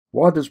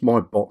Why does my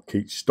bot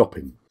keep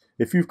stopping?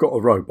 If you've got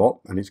a robot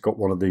and it's got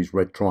one of these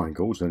red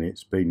triangles and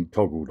it's been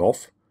toggled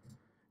off,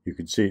 you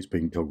can see it's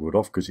being toggled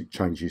off because it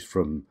changes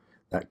from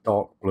that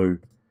dark blue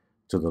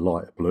to the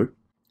lighter blue.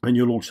 And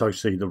you'll also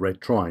see the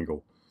red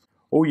triangle.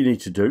 All you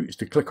need to do is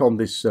to click on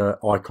this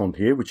icon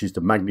here, which is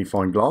the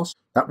magnifying glass.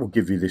 That will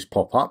give you this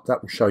pop-up.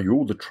 That will show you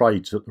all the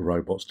trades that the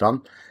robot's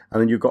done. And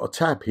then you've got a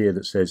tab here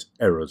that says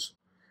errors.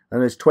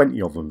 And there's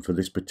 20 of them for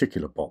this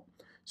particular bot.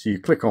 So you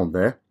click on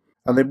there.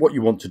 And then what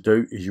you want to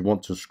do is you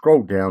want to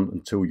scroll down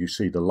until you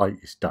see the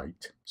latest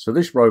date. So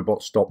this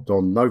robot stopped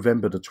on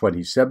November the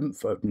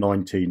 27th of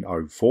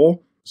 1904.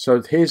 So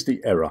here's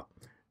the error.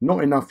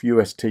 Not enough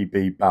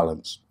USTB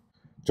balance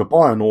to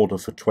buy an order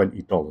for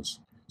 $20.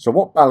 So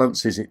what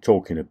balance is it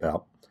talking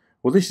about?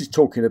 Well, this is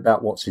talking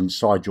about what's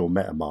inside your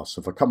MetaMask.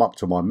 So if I come up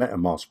to my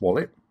MetaMask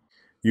wallet,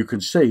 you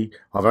can see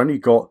I've only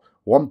got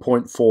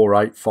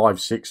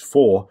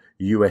 1.48564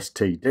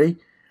 USTD.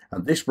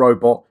 And this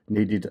robot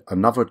needed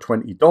another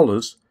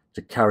 $20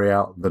 to carry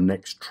out the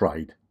next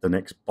trade, the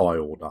next buy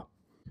order.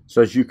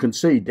 So as you can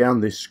see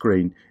down this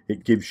screen,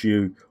 it gives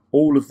you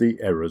all of the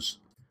errors.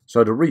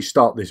 So to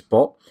restart this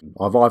bot,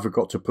 I've either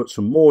got to put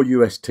some more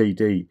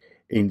USTD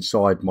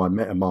inside my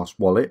MetaMask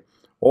wallet,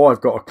 or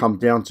I've got to come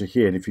down to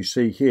here. And if you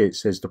see here, it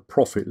says the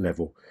profit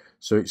level.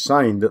 So it's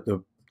saying that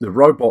the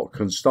robot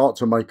can start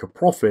to make a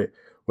profit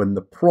when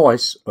the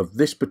price of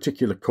this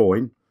particular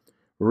coin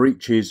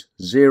reaches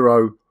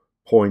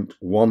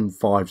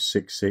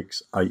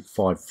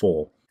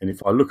 0.1566854. And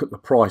if I look at the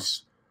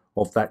price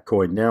of that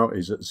coin now,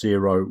 is at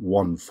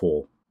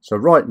 0.14. So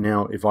right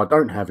now, if I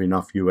don't have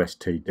enough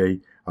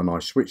USTD and I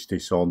switch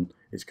this on,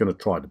 it's going to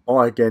try to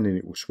buy again and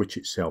it will switch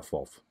itself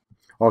off.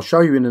 I'll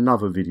show you in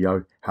another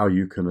video how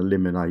you can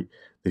eliminate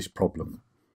this problem.